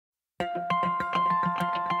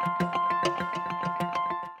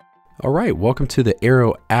All right, welcome to the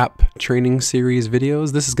Aero App training series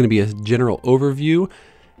videos. This is going to be a general overview,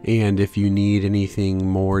 and if you need anything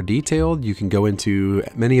more detailed, you can go into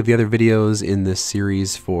many of the other videos in this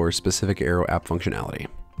series for specific Aero App functionality.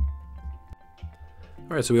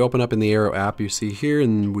 All right, so we open up in the Aero App you see here,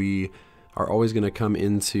 and we are always going to come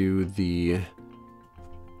into the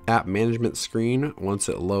app management screen once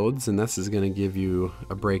it loads, and this is going to give you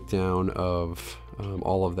a breakdown of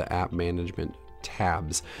all of the app management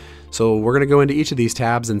tabs. So we're going to go into each of these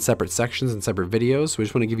tabs in separate sections and separate videos. So we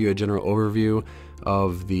just want to give you a general overview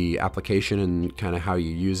of the application and kind of how you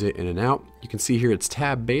use it in and out. You can see here it's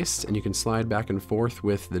tab based, and you can slide back and forth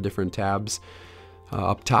with the different tabs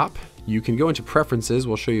up top. You can go into preferences.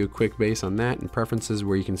 We'll show you a quick base on that, and preferences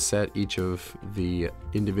where you can set each of the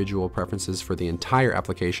individual preferences for the entire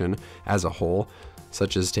application as a whole,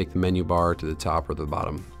 such as take the menu bar to the top or the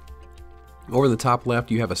bottom. Over in the top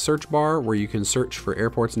left, you have a search bar where you can search for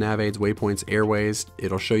airports, nav aids, waypoints, airways.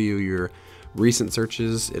 It'll show you your recent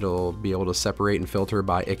searches. It'll be able to separate and filter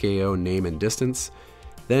by ICAO, name, and distance.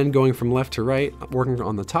 Then going from left to right, working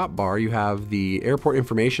on the top bar, you have the airport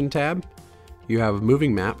information tab. You have a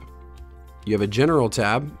moving map. You have a general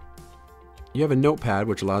tab. You have a notepad,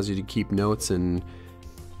 which allows you to keep notes and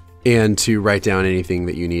to write down anything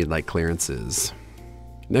that you need, like clearances.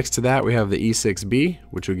 Next to that, we have the E6B,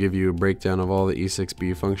 which will give you a breakdown of all the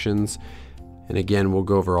E6B functions. And again, we'll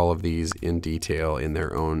go over all of these in detail in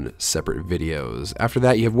their own separate videos. After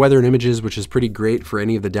that, you have weather and images, which is pretty great for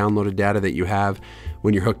any of the downloaded data that you have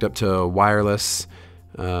when you're hooked up to wireless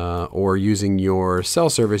or using your cell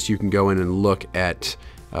service. You can go in and look at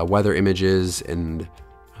weather images and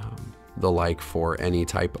the like for any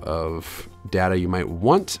type of data you might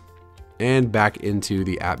want, and back into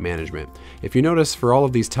the app management. If you notice, for all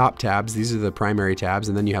of these top tabs, these are the primary tabs,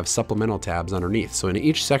 and then you have supplemental tabs underneath. So in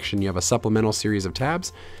each section, you have a supplemental series of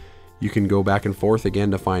tabs. You can go back and forth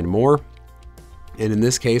again to find more. And in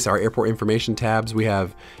this case, our airport information tabs, we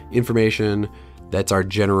have information that's our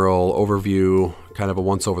general overview, kind of a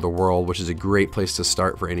once over the world, which is a great place to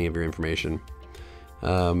start for any of your information.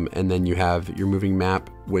 And then you have your moving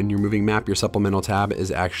map. When you're moving map, your supplemental tab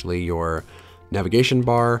is actually your navigation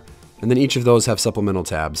bar. And then each of those have supplemental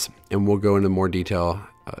tabs, and we'll go into more detail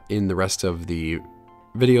in the rest of the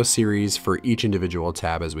video series for each individual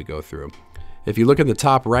tab as we go through. If you look at the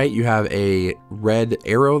top right, you have a red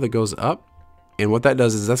arrow that goes up, and what that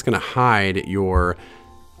does is that's going to hide your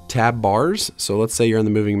tab bars. So let's say you're on the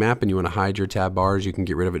moving map and you want to hide your tab bars, you can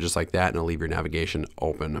get rid of it just like that, and it'll leave your navigation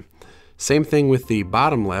open. Same thing with the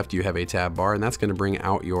bottom left, you have a tab bar, and that's going to bring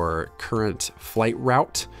out your current flight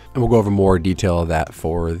route. And we'll go over more detail of that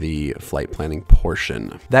for the flight planning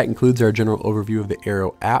portion. That concludes our general overview of the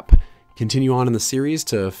Aero app. Continue on in the series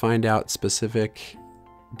to find out specific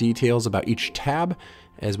details about each tab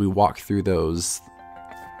as we walk through those.